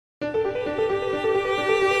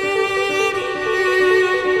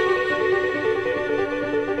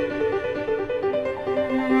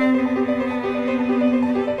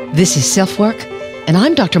This is SelfWork, and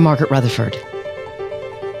I'm Dr. Margaret Rutherford.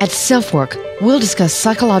 At SelfWork, we'll discuss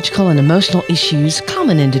psychological and emotional issues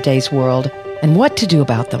common in today's world and what to do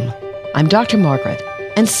about them. I'm Dr. Margaret,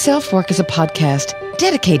 and SelfWork is a podcast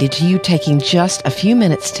dedicated to you taking just a few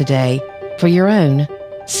minutes today for your own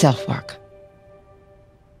self-work.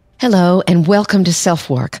 Hello, and welcome to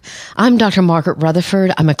SelfWork. I'm Dr. Margaret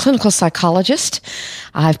Rutherford. I'm a clinical psychologist.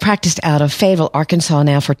 I've practiced out of Fayetteville, Arkansas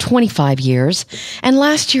now for 25 years. And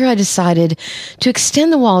last year I decided to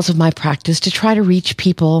extend the walls of my practice to try to reach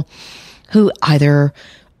people who either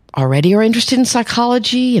already are interested in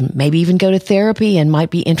psychology and maybe even go to therapy and might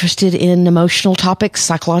be interested in emotional topics,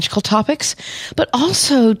 psychological topics, but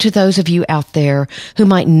also to those of you out there who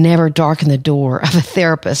might never darken the door of a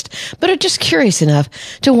therapist, but are just curious enough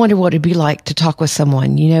to wonder what it'd be like to talk with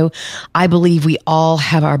someone. You know, I believe we all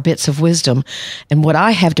have our bits of wisdom, and what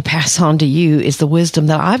I have to pass on to you is the wisdom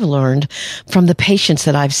that I've learned from the patients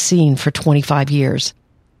that I've seen for 25 years.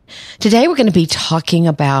 Today we're going to be talking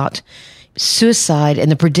about suicide and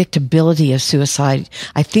the predictability of suicide.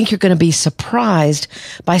 I think you're going to be surprised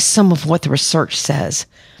by some of what the research says.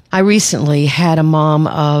 I recently had a mom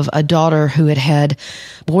of a daughter who had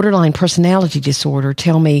borderline personality disorder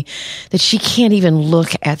tell me that she can't even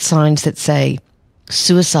look at signs that say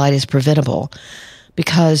suicide is preventable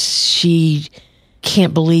because she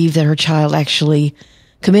can't believe that her child actually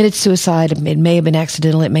committed suicide. It may have been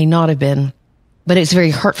accidental. It may not have been, but it's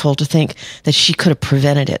very hurtful to think that she could have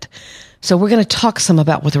prevented it. So we're going to talk some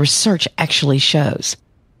about what the research actually shows.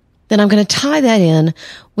 Then I'm going to tie that in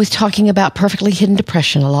with talking about perfectly hidden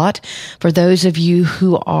depression a lot. For those of you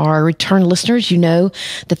who are return listeners, you know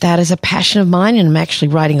that that is a passion of mine, and I'm actually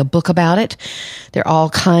writing a book about it. There are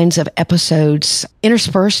all kinds of episodes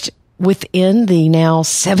interspersed within the now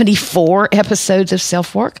 74 episodes of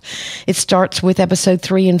SelfWork. It starts with episode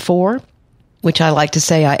 3 and 4, which I like to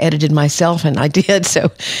say I edited myself, and I did.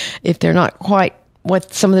 So if they're not quite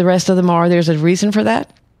what some of the rest of them are, there's a reason for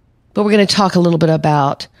that. But we're going to talk a little bit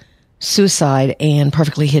about suicide and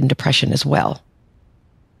perfectly hidden depression as well.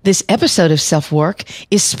 This episode of SelfWork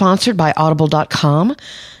is sponsored by Audible.com.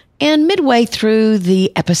 And midway through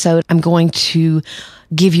the episode, I'm going to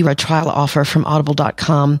give you a trial offer from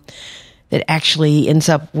Audible.com that actually ends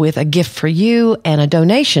up with a gift for you and a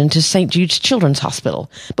donation to St. Jude's Children's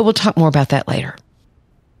Hospital. But we'll talk more about that later.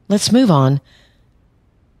 Let's move on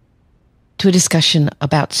to a discussion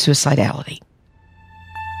about suicidality.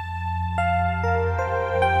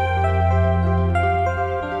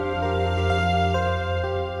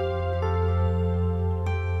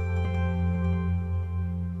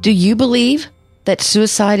 Do you believe that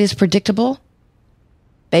suicide is predictable?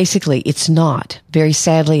 Basically, it's not, very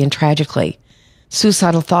sadly and tragically.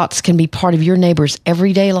 Suicidal thoughts can be part of your neighbor's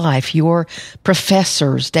everyday life, your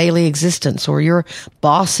professor's daily existence, or your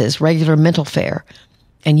boss's regular mental fare.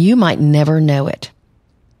 And you might never know it.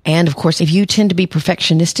 And of course, if you tend to be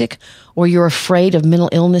perfectionistic or you're afraid of mental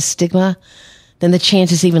illness stigma, then the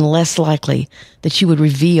chance is even less likely that you would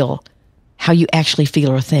reveal how you actually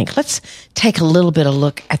feel or think. Let's take a little bit of a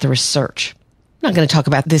look at the research. I'm not going to talk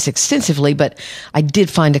about this extensively, but I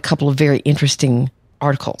did find a couple of very interesting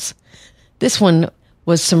articles. This one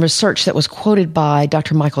was some research that was quoted by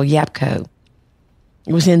Dr. Michael Yapko.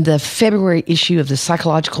 It was in the February issue of the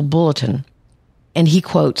Psychological Bulletin. And he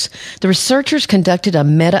quotes, "The researchers conducted a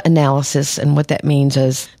meta-analysis," and what that means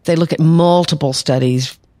is they look at multiple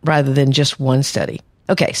studies rather than just one study.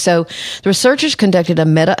 Okay, so the researchers conducted a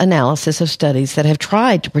meta-analysis of studies that have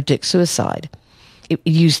tried to predict suicide. It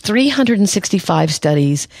used 365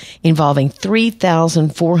 studies involving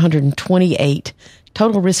 3,428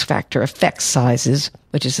 total risk factor effect sizes,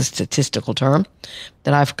 which is a statistical term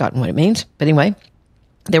that I've forgotten what it means. But anyway,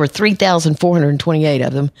 there were 3,428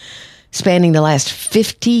 of them, spanning the last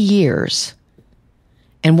 50 years.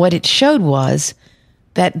 And what it showed was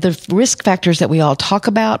that the risk factors that we all talk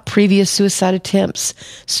about, previous suicide attempts,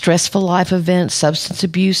 stressful life events, substance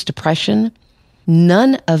abuse, depression,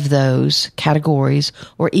 none of those categories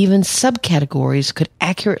or even subcategories could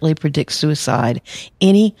accurately predict suicide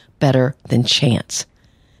any better than chance.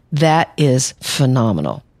 That is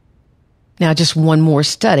phenomenal. Now, just one more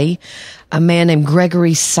study. A man named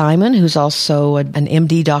Gregory Simon, who's also an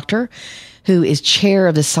MD doctor, who is chair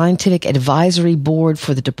of the Scientific Advisory Board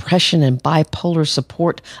for the Depression and Bipolar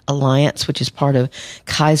Support Alliance, which is part of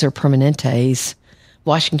Kaiser Permanente's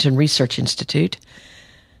Washington Research Institute,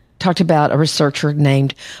 talked about a researcher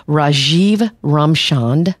named Rajiv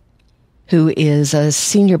Ramchand, who is a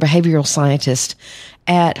senior behavioral scientist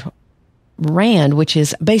at RAND, which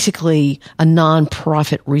is basically a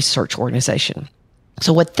nonprofit research organization.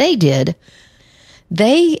 So what they did,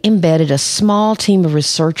 They embedded a small team of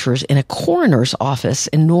researchers in a coroner's office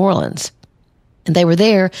in New Orleans. And they were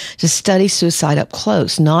there to study suicide up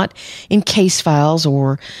close, not in case files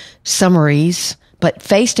or summaries, but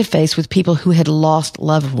face to face with people who had lost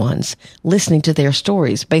loved ones, listening to their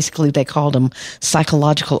stories. Basically, they called them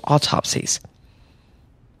psychological autopsies.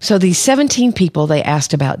 So these 17 people, they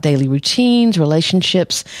asked about daily routines,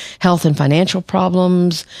 relationships, health and financial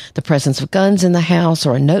problems, the presence of guns in the house,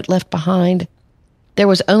 or a note left behind. There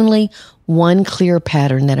was only one clear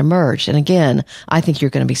pattern that emerged. And again, I think you're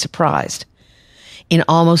going to be surprised. In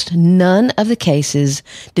almost none of the cases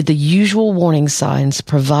did the usual warning signs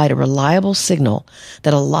provide a reliable signal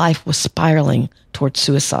that a life was spiraling towards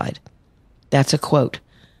suicide. That's a quote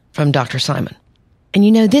from Dr. Simon. And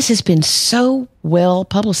you know, this has been so well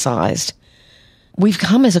publicized. We've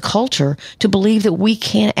come as a culture to believe that we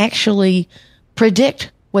can't actually predict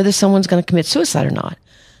whether someone's going to commit suicide or not.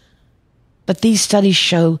 But these studies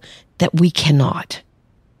show that we cannot.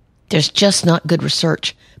 There's just not good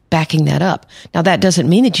research backing that up. Now, that doesn't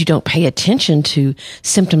mean that you don't pay attention to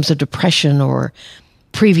symptoms of depression or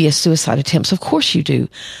previous suicide attempts. Of course you do.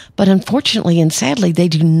 But unfortunately and sadly, they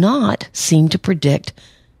do not seem to predict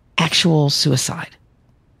actual suicide.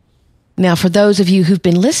 Now, for those of you who've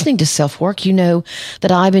been listening to SelfWork, you know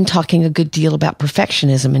that I've been talking a good deal about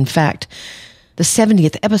perfectionism. In fact, the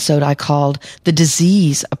 70th episode I called The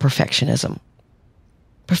Disease of Perfectionism.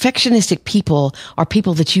 Perfectionistic people are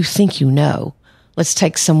people that you think you know. Let's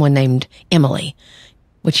take someone named Emily.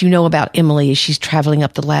 What you know about Emily is she's traveling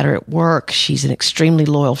up the ladder at work. She's an extremely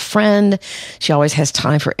loyal friend. She always has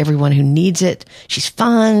time for everyone who needs it. She's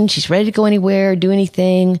fun. She's ready to go anywhere, do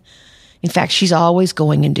anything. In fact, she's always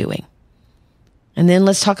going and doing. And then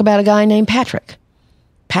let's talk about a guy named Patrick.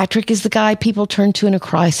 Patrick is the guy people turn to in a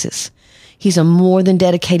crisis. He's a more than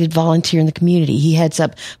dedicated volunteer in the community. He heads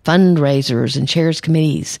up fundraisers and chairs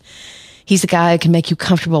committees. He's the guy who can make you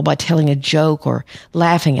comfortable by telling a joke or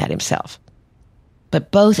laughing at himself.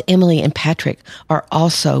 But both Emily and Patrick are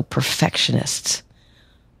also perfectionists.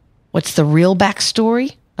 What's the real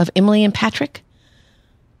backstory of Emily and Patrick?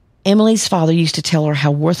 Emily's father used to tell her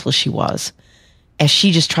how worthless she was, as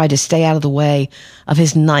she just tried to stay out of the way of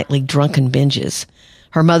his nightly drunken binges.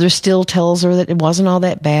 Her mother still tells her that it wasn't all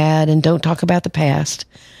that bad and don't talk about the past.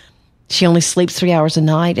 She only sleeps 3 hours a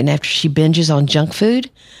night, and after she binges on junk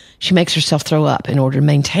food, she makes herself throw up in order to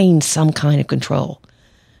maintain some kind of control.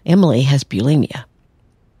 Emily has bulimia.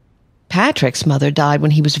 Patrick's mother died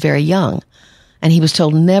when he was very young, and he was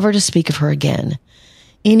told never to speak of her again.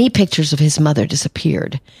 Any pictures of his mother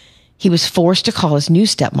disappeared. He was forced to call his new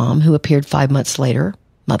stepmom, who appeared 5 months later,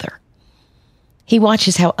 mother. He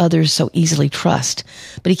watches how others so easily trust,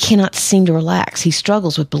 but he cannot seem to relax. He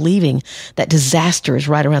struggles with believing that disaster is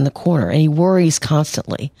right around the corner, and he worries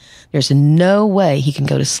constantly. There's no way he can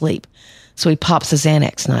go to sleep, so he pops a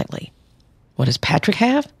Xanax nightly. What does Patrick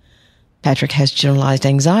have? Patrick has generalized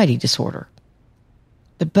anxiety disorder.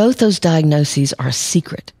 But both those diagnoses are a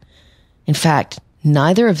secret. In fact,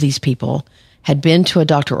 neither of these people had been to a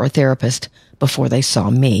doctor or therapist before they saw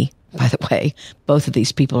me. By the way, both of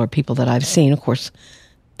these people are people that I've seen. Of course,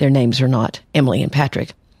 their names are not Emily and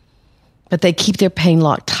Patrick. But they keep their pain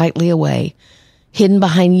locked tightly away, hidden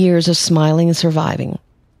behind years of smiling and surviving.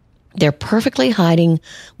 They're perfectly hiding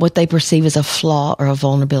what they perceive as a flaw or a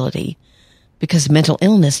vulnerability, because mental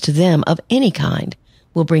illness to them of any kind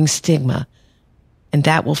will bring stigma, and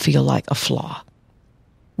that will feel like a flaw.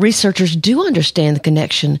 Researchers do understand the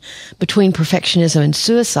connection between perfectionism and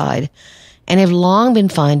suicide, and have long been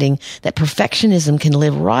finding that perfectionism can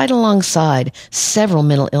live right alongside several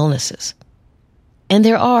mental illnesses. And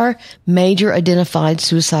there are major identified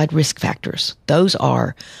suicide risk factors. Those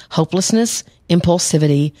are hopelessness,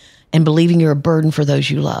 impulsivity, and believing you're a burden for those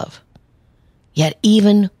you love. Yet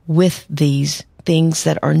even with these things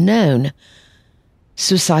that are known,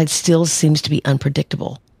 suicide still seems to be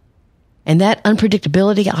unpredictable. And that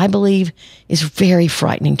unpredictability, I believe, is very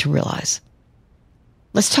frightening to realize.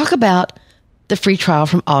 Let's talk about the free trial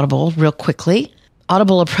from Audible real quickly.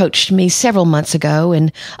 Audible approached me several months ago,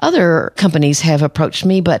 and other companies have approached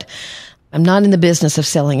me, but I'm not in the business of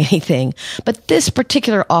selling anything. But this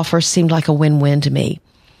particular offer seemed like a win-win to me.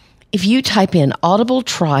 If you type in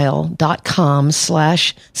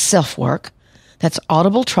audibletrial.com/selfwork, that's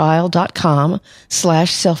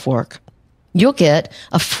audibletrial.com/selfwork, you'll get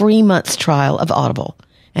a free month's trial of Audible.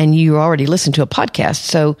 And you already listen to a podcast,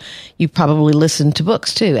 so you probably listen to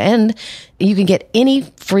books too. And you can get any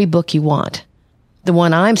free book you want. The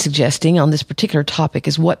one I'm suggesting on this particular topic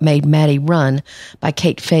is What Made Maddie Run by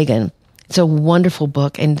Kate Fagan. It's a wonderful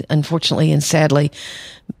book, and unfortunately and sadly,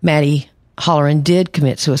 Maddie Holleran did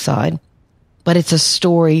commit suicide. but it's a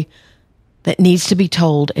story that needs to be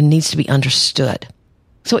told and needs to be understood.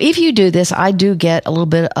 So if you do this, I do get a little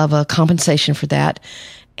bit of a compensation for that.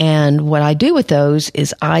 And what I do with those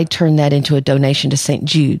is I turn that into a donation to St.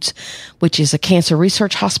 Jude's, which is a cancer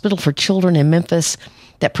research hospital for children in Memphis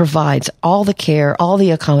that provides all the care, all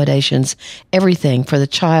the accommodations, everything for the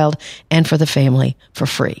child and for the family for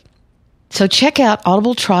free. So check out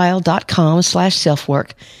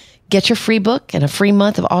audibletrial.com/selfwork. Get your free book and a free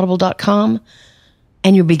month of audible.com,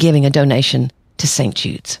 and you'll be giving a donation to St.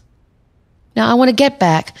 Jude's. Now, I want to get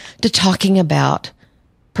back to talking about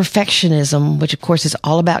perfectionism, which of course is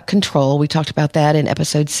all about control. We talked about that in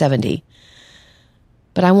episode 70.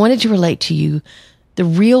 But I wanted to relate to you the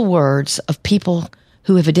real words of people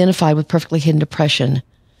who have identified with perfectly hidden depression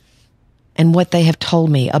and what they have told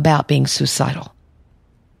me about being suicidal.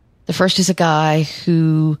 The first is a guy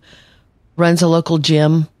who runs a local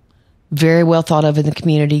gym, very well thought of in the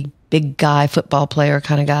community, big guy, football player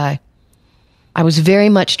kind of guy. I was very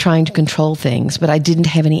much trying to control things, but I didn't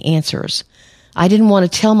have any answers. I didn't want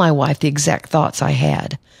to tell my wife the exact thoughts I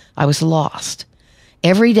had. I was lost.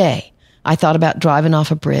 Every day, I thought about driving off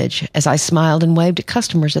a bridge as I smiled and waved at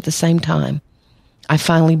customers at the same time. I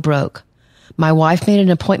finally broke. My wife made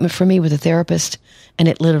an appointment for me with a therapist, and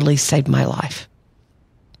it literally saved my life.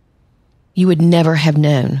 You would never have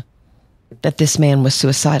known that this man was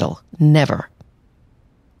suicidal. Never.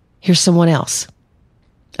 Here's someone else.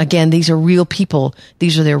 Again, these are real people.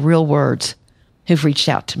 These are their real words who've reached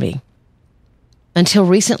out to me. Until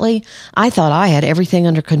recently, I thought I had everything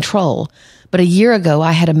under control, but a year ago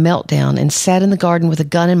I had a meltdown and sat in the garden with a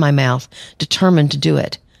gun in my mouth, determined to do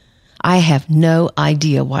it. I have no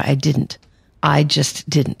idea why I didn't. I just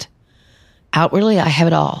didn't. Outwardly, I have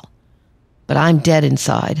it all, but I'm dead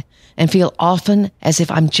inside and feel often as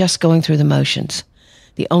if I'm just going through the motions.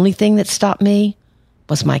 The only thing that stopped me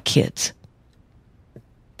was my kids.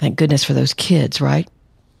 Thank goodness for those kids, right?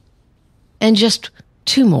 And just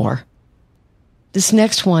two more. This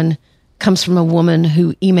next one comes from a woman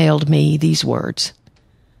who emailed me these words.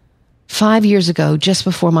 5 years ago, just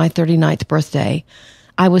before my 39th birthday,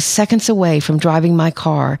 I was seconds away from driving my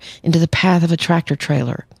car into the path of a tractor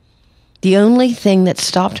trailer. The only thing that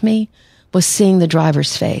stopped me was seeing the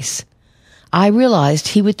driver's face. I realized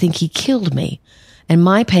he would think he killed me, and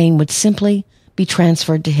my pain would simply be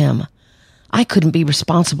transferred to him. I couldn't be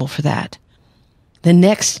responsible for that. The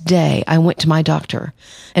next day, I went to my doctor,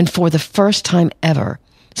 and for the first time ever,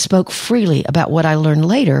 spoke freely about what I learned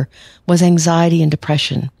later was anxiety and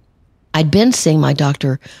depression. I'd been seeing my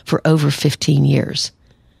doctor for over 15 years.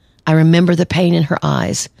 I remember the pain in her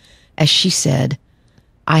eyes as she said,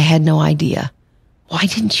 "I had no idea. Why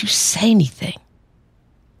didn't you say anything?"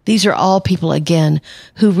 These are all people, again,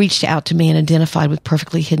 who reached out to me and identified with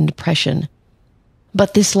perfectly hidden depression.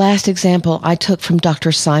 But this last example I took from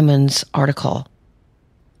Dr. Simon's article.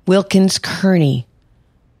 Wilkins Kearney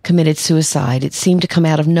committed suicide. It seemed to come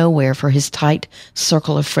out of nowhere for his tight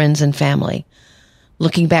circle of friends and family.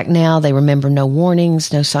 Looking back now, they remember no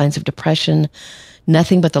warnings, no signs of depression,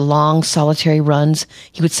 nothing but the long, solitary runs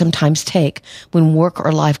he would sometimes take when work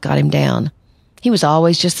or life got him down. He was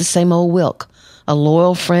always just the same old Wilk, a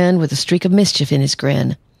loyal friend with a streak of mischief in his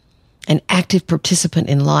grin. An active participant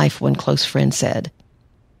in life, one close friend said.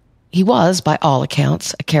 He was, by all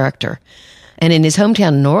accounts, a character. And in his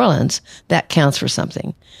hometown, New Orleans, that counts for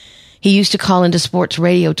something. He used to call into sports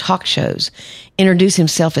radio talk shows, introduce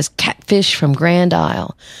himself as Catfish from Grand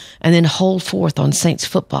Isle, and then hold forth on Saints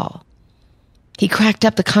football. He cracked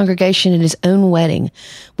up the congregation at his own wedding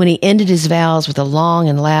when he ended his vows with a long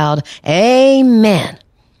and loud "Amen."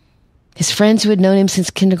 His friends who had known him since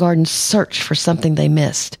kindergarten searched for something they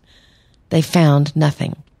missed. They found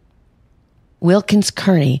nothing. Wilkins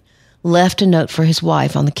Kearney left a note for his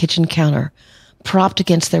wife on the kitchen counter, propped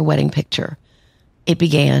against their wedding picture. It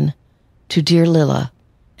began, "To dear Lilla,"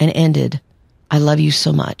 and ended, "I love you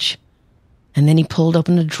so much." And then he pulled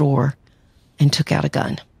open a drawer and took out a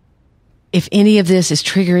gun. If any of this is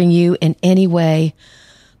triggering you in any way,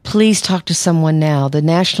 please talk to someone now. The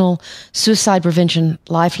National Suicide Prevention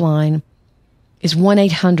Lifeline is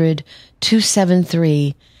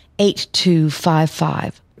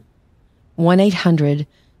 1-800-273-8255.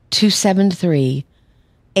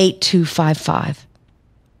 1-800-273-8255.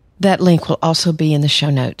 That link will also be in the show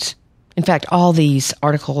notes. In fact, all these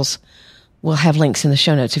articles will have links in the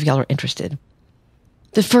show notes if y'all are interested.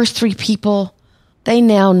 The first three people, they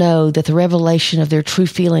now know that the revelation of their true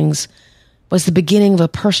feelings was the beginning of a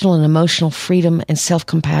personal and emotional freedom and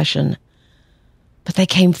self-compassion. But they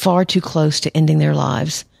came far too close to ending their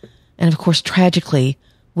lives. And of course, tragically,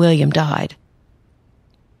 William died.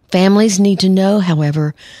 Families need to know,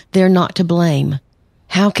 however, they're not to blame.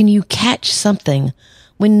 How can you catch something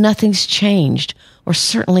when nothing's changed, or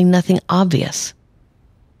certainly nothing obvious?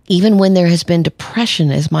 Even when there has been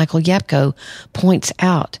depression, as Michael Yapko points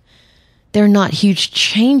out, there are not huge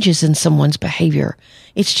changes in someone's behavior.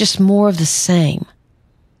 It's just more of the same.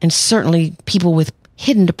 And certainly people with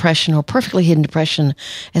hidden depression, or perfectly hidden depression,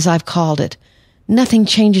 as I've called it, nothing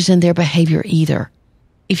changes in their behavior either.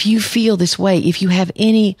 If you feel this way, if you have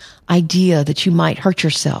any idea that you might hurt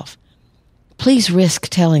yourself, please risk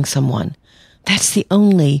telling someone. That's the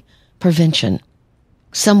only prevention.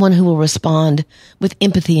 Someone who will respond with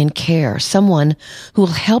empathy and care. Someone who will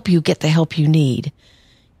help you get the help you need,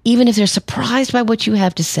 even if they're surprised by what you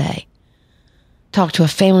have to say. Talk to a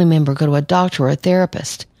family member, go to a doctor or a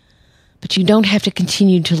therapist. But you don't have to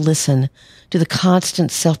continue to listen to the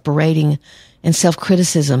constant self-berating and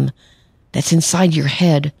self-criticism that's inside your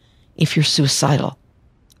head if you're suicidal.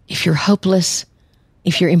 If you're hopeless,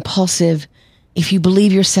 if you're impulsive, if you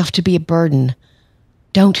believe yourself to be a burden,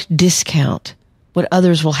 don't discount what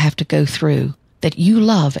others will have to go through that you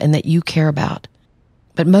love and that you care about.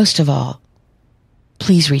 But most of all,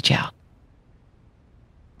 please reach out.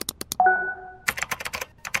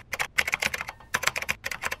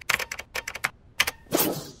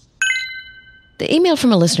 The email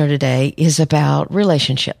from a listener today is about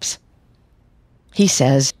relationships. He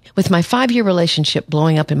says, with my 5-year relationship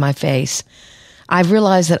blowing up in my face, I've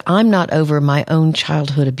realized that I'm not over my own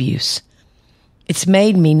childhood abuse. It's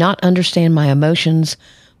made me not understand my emotions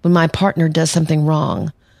when my partner does something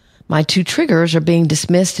wrong. My 2 triggers are being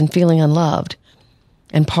dismissed and feeling unloved.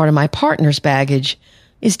 And part of my partner's baggage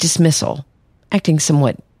is dismissal, acting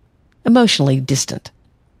somewhat emotionally distant.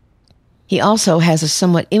 He also has a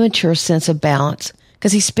somewhat immature sense of balance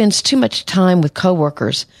because he spends too much time with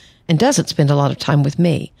coworkers and doesn't spend a lot of time with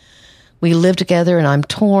me. We live together and I'm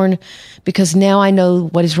torn because now I know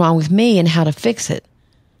what is wrong with me and how to fix it.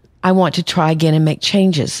 I want to try again and make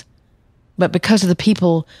changes. But because of the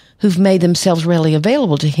people who've made themselves readily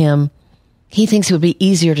available to him, he thinks it would be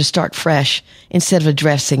easier to start fresh instead of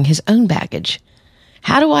addressing his own baggage.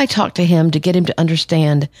 How do I talk to him to get him to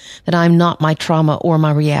understand that I'm not my trauma or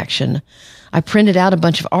my reaction? I printed out a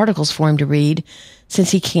bunch of articles for him to read since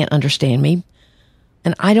he can't understand me.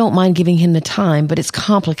 And I don't mind giving him the time, but it's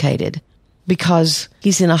complicated because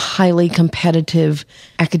he's in a highly competitive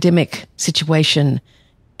academic situation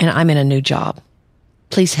and I'm in a new job.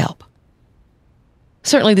 Please help.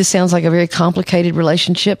 Certainly this sounds like a very complicated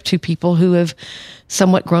relationship, 2 people who have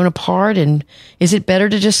somewhat grown apart. And is it better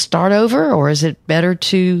to just start over, or is it better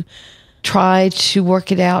to try to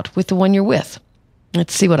work it out with the one you're with?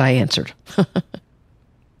 Let's see what I answered.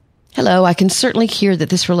 Hello, I can certainly hear that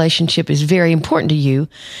this relationship is very important to you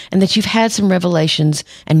and that you've had some revelations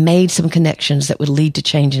and made some connections that would lead to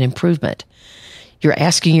change and improvement. You're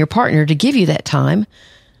asking your partner to give you that time,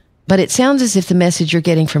 but it sounds as if the message you're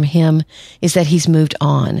getting from him is that he's moved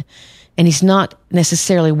on and he's not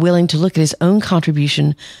necessarily willing to look at his own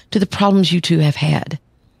contribution to the problems you 2 have had.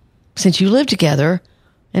 Since you live together,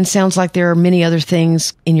 and sounds like there are many other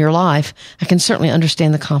things in your life, I can certainly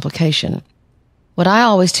understand the complication. What I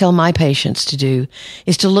always tell my patients to do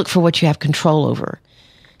is to look for what you have control over.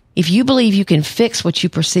 If you believe you can fix what you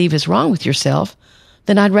perceive is wrong with yourself,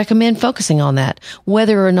 then I'd recommend focusing on that,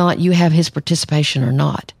 whether or not you have his participation or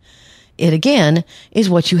not. It, again, is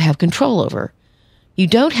what you have control over. You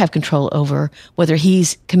don't have control over whether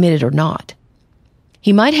he's committed or not.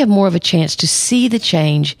 He might have more of a chance to see the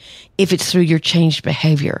change if it's through your changed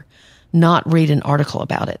behavior, not read an article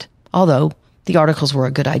about it, although the articles were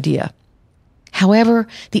a good idea. However,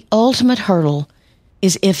 the ultimate hurdle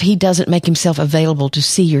is if he doesn't make himself available to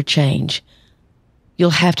see your change. You'll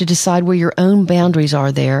have to decide where your own boundaries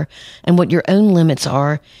are there and what your own limits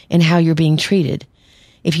are and how you're being treated.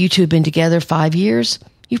 If you 2 have been together 5 years,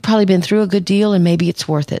 you've probably been through a good deal and maybe it's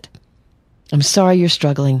worth it. I'm sorry you're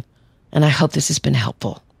struggling, and I hope this has been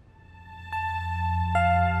helpful.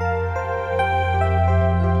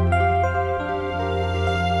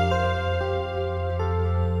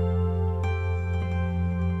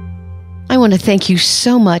 I want to thank you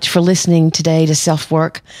so much for listening today to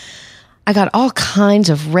SelfWork. I got all kinds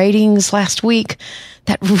of ratings last week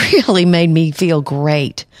that really made me feel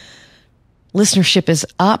great. Listenership is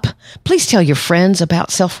up. Please tell your friends about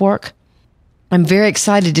SelfWork. I'm very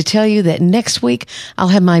excited to tell you that next week I'll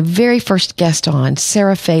have my very first guest on,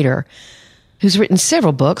 Sarah Fader, who's written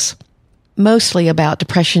several books, mostly about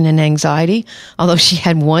depression and anxiety, although she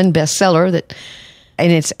had one bestseller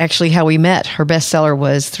and it's actually how we met. Her bestseller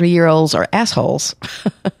was 3-Year-Olds Are Assholes.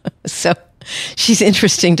 So she's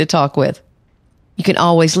interesting to talk with. You can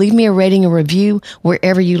always leave me a rating or review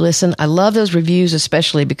wherever you listen. I love those reviews,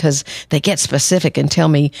 especially because they get specific and tell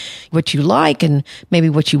me what you like and maybe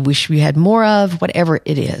what you wish you had more of, whatever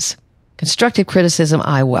it is. Constructive criticism,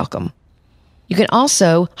 I welcome. You can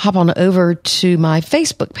also hop on over to my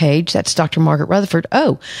Facebook page. That's Dr. Margaret Rutherford.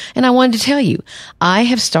 Oh, and I wanted to tell you, I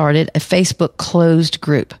have started a Facebook closed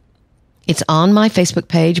group. It's on my Facebook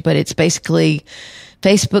page, but it's basically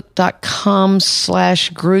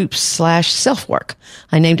facebook.com/groups/SelfWork.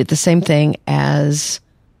 I named it the same thing as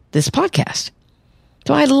this podcast.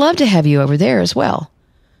 So I'd love to have you over there as well.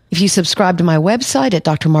 If you subscribe to my website at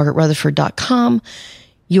drmargaretrutherford.com,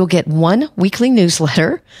 you'll get one weekly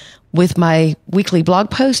newsletter with my weekly blog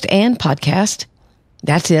post and podcast.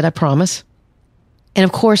 That's it, I promise. And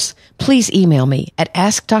of course, please email me at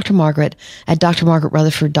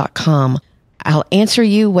askdrmargaret@drmargaretrutherford.com. I'll answer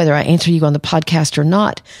you whether I answer you on the podcast or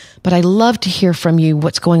not, but I love to hear from you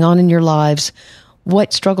what's going on in your lives,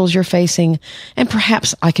 what struggles you're facing, and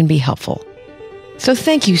perhaps I can be helpful. So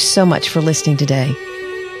thank you so much for listening today.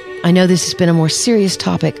 I know this has been a more serious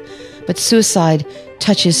topic, but suicide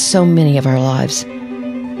touches so many of our lives,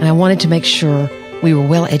 and I wanted to make sure we were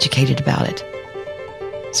well educated about it.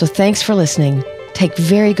 So thanks for listening. Take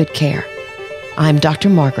very good care. I'm Dr.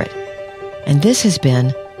 Margaret, and this has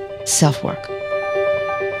been SelfWork.